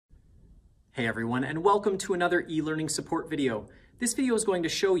Hey everyone, and welcome to another e-learning support video. This video is going to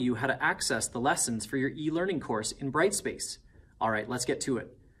show you how to access the lessons for your e-learning course in Brightspace. All right, let's get to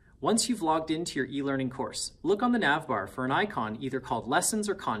it. Once you've logged into your e-learning course, look on the navbar for an icon either called Lessons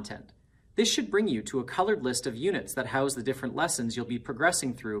or Content. This should bring you to a colored list of units that house the different lessons you'll be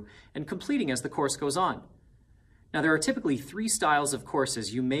progressing through and completing as the course goes on. Now, there are typically 3 styles of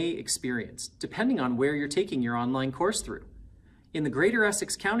courses you may experience, depending on where you're taking your online course through. In the Greater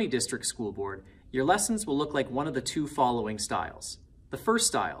Essex County District School Board, your lessons will look like one of the 2 following styles. The first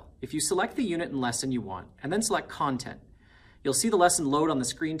style, if you select the unit and lesson you want, and then select Content, you'll see the lesson load on the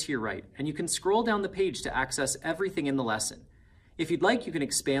screen to your right, and you can scroll down the page to access everything in the lesson. If you'd like, you can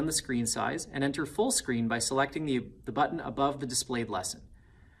expand the screen size and enter full screen by selecting the button above the displayed lesson.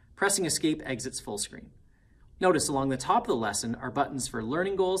 Pressing Escape exits full screen. Notice along the top of the lesson are buttons for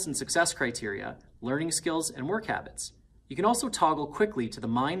learning goals and success criteria, learning skills, and work habits. You can also toggle quickly to the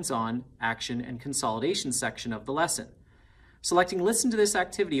Minds-On, Action, and Consolidation section of the lesson. Selecting Listen to this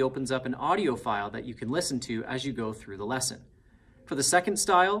activity opens up an audio file that you can listen to as you go through the lesson. For the second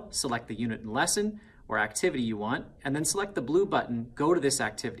style, select the unit and lesson or activity you want, and then select the blue button, Go to this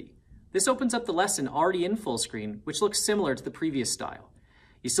activity. This opens up the lesson already in full screen, which looks similar to the previous style.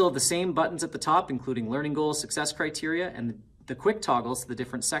 You still have the same buttons at the top, including learning goals, success criteria, and the quick toggles to the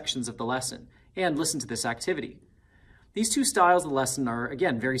different sections of the lesson, and Listen to this activity. These 2 styles of the lesson are,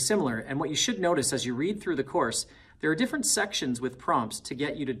 again, very similar, and what you should notice as you read through the course, there are different sections with prompts to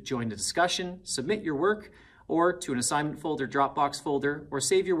get you to join a discussion, submit your work, or to an assignment folder, Dropbox folder, or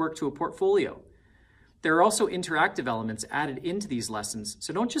save your work to a portfolio. There are also interactive elements added into these lessons,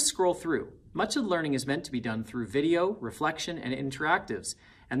 so don't just scroll through. Much of the learning is meant to be done through video, reflection, and interactives,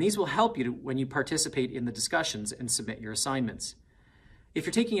 and these will help you when you participate in the discussions and submit your assignments. If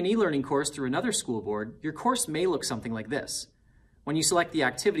you're taking an e-learning course through another school board, your course may look something like this. When you select the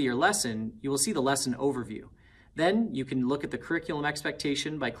activity or lesson, you will see the lesson overview. Then you can look at the curriculum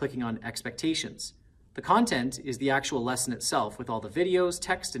expectation by clicking on Expectations. The content is the actual lesson itself with all the videos,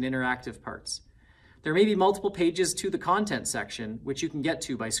 text, and interactive parts. There may be multiple pages to the content section, which you can get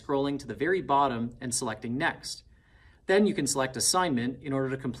to by scrolling to the very bottom and selecting Next. Then you can select Assignment in order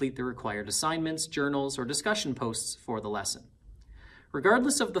to complete the required assignments, journals, or discussion posts for the lesson.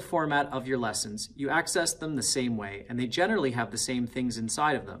 Regardless of the format of your lessons, you access them the same way, and they generally have the same things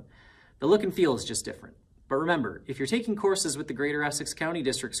inside of them. The look and feel is just different. But remember, if you're taking courses with the Greater Essex County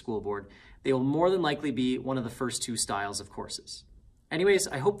District School Board, they will more than likely be one of the first 2 styles of courses. Anyways,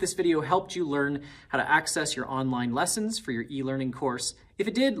 I hope this video helped you learn how to access your online lessons for your e-learning course. If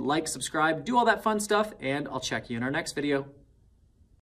it did, like, subscribe, do all that fun stuff, and I'll check you in our next video.